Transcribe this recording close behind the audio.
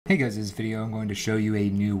Hey guys, in this video I'm going to show you a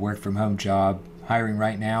new work from home job hiring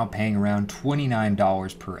right now, paying around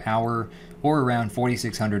 $29 per hour or around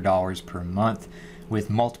 $4,600 per month with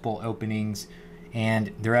multiple openings.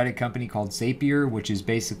 And they're at a company called Zapier, which is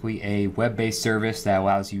basically a web-based service that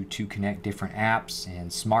allows you to connect different apps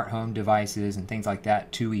and smart home devices and things like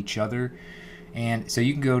that to each other. And so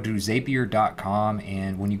you can go to Zapier.com,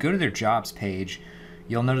 and when you go to their jobs page,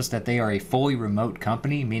 you'll notice that they are a fully remote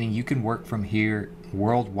company, meaning you can work from here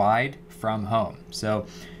worldwide from home. So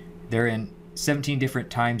they're in 17 different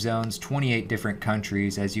time zones, 28 different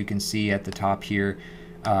countries, as you can see at the top here,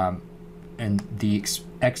 and the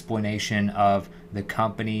explanation of the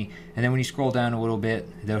company. And then when you scroll down a little bit,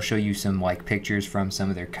 they'll show you some like pictures from some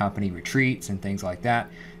of their company retreats and things like that.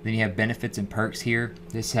 Then you have benefits and perks here.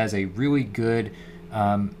 This has a really good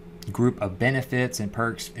group of benefits and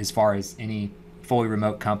perks as far as any fully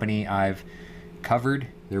remote company I've covered.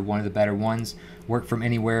 They're one of the better ones. Work from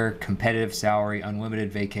anywhere, competitive salary,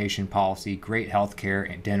 unlimited vacation policy, great health care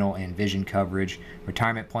and dental and vision coverage,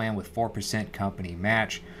 retirement plan with 4% company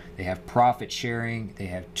match. They have profit sharing. They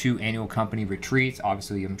have 2 annual company retreats.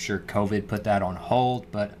 Obviously, I'm sure COVID put that on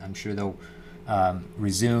hold, but I'm sure they'll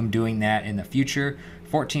resume doing that in the future.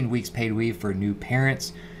 14 weeks paid leave for new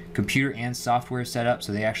parents, computer and software setup,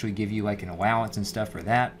 so they actually give you like an allowance and stuff for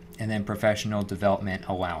that, and then professional development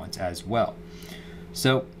allowance as well.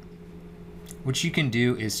 So what you can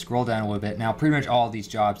do is scroll down a little bit. Now, pretty much all of these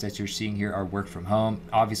jobs that you're seeing here are work from home.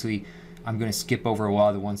 Obviously, I'm going to skip over a lot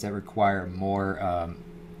of the ones that require more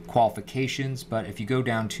qualifications, but if you go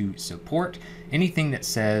down to support, anything that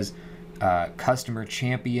says customer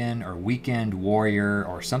champion or weekend warrior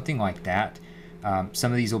or something like that,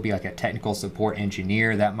 some of these will be like a technical support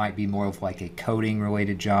engineer. That might be more of like a coding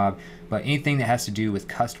related job, but anything that has to do with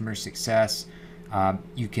customer success,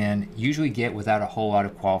 you can usually get without a whole lot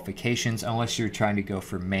of qualifications unless you're trying to go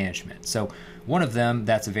for management. So one of them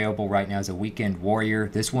that's available right now is a weekend warrior.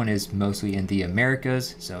 This one is mostly in the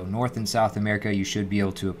Americas, so North and South America. You should be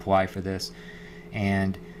able to apply for this.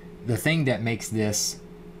 And the thing that makes this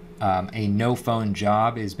a no phone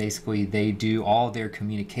job is basically they do all their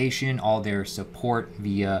communication, all their support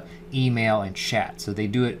via email and chat. So they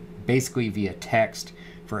do it basically via text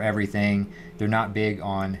for everything. They're not big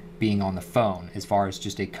on being on the phone as far as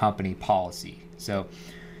just a company policy. So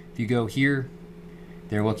if you go here,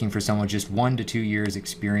 they're looking for someone just 1 to 2 years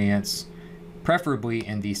experience, preferably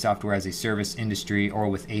in the software as a service industry or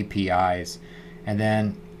with APIs. And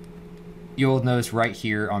then you'll notice right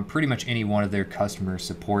here on pretty much any one of their customer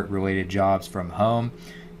support related jobs from home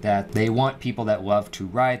that they want people that love to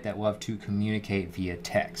write, that love to communicate via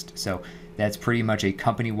text. So that's pretty much a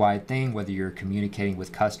company-wide thing, whether you're communicating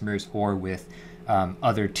with customers or with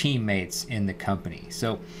other teammates in the company.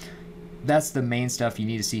 So that's the main stuff you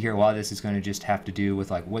need to see here. A lot of this is going to just have to do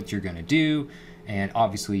with like what you're going to do, and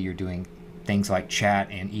obviously you're doing things like chat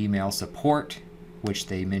and email support, which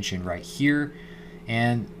they mention right here,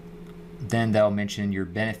 and then they'll mention your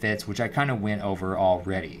benefits, which I kind of went over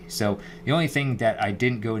already. So the only thing that I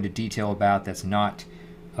didn't go into detail about that's not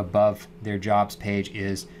above their jobs page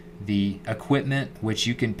is the equipment, which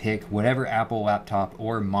you can pick whatever Apple laptop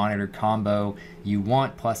or monitor combo you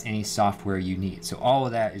want, plus any software you need. So all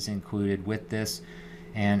of that is included with this,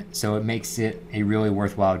 and so it makes it a really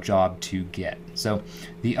worthwhile job to get. So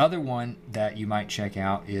the other one that you might check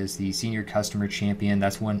out is the Senior Customer Champion.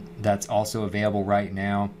 That's one that's also available right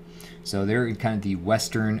now. So they're in kind of the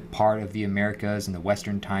western part of the Americas and the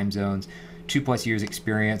western time zones, 2+ years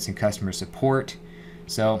experience in customer support.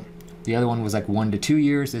 So the other one was like 1 to 2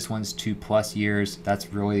 years. This one's 2+ years.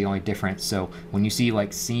 That's really the only difference. So when you see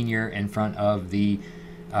like senior in front of the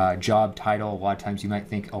job title, a lot of times you might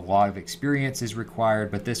think a lot of experience is required,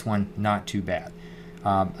 but this one, not too bad.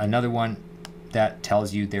 Another one that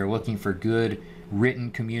tells you they're looking for good written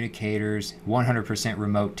communicators, 100%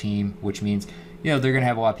 remote team, which means, you know, they're going to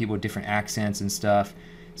have a lot of people with different accents and stuff.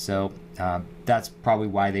 So that's probably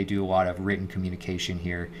why they do a lot of written communication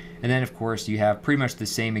here. And then of course you have pretty much the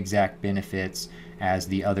same exact benefits as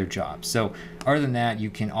the other jobs. So other than that, you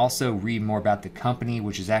can also read more about the company,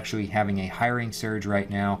 which is actually having a hiring surge right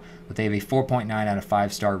now, but they have a 4.9 out of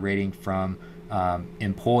 5-star rating from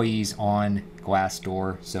employees on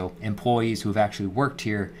Glassdoor. So employees who have actually worked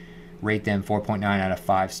here rate them 4.9 out of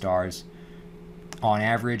 5 stars on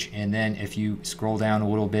average. And then if you scroll down a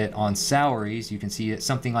little bit on salaries, you can see that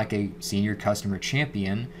something like a Senior Customer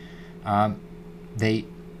Champion, they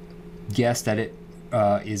guess that it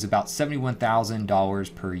is about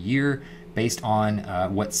 $71,000 per year based on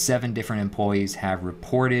what 7 different employees have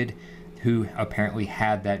reported who apparently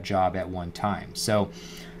had that job at one time. So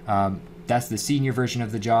That's the senior version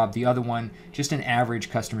of the job. The other one, just an average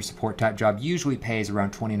customer support type job, usually pays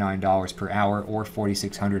around $29 per hour or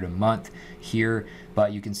 $4,600 a month here,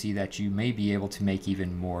 but you can see that you may be able to make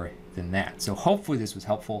even more than that. So hopefully this was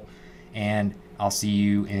helpful, and I'll see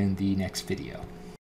you in the next video.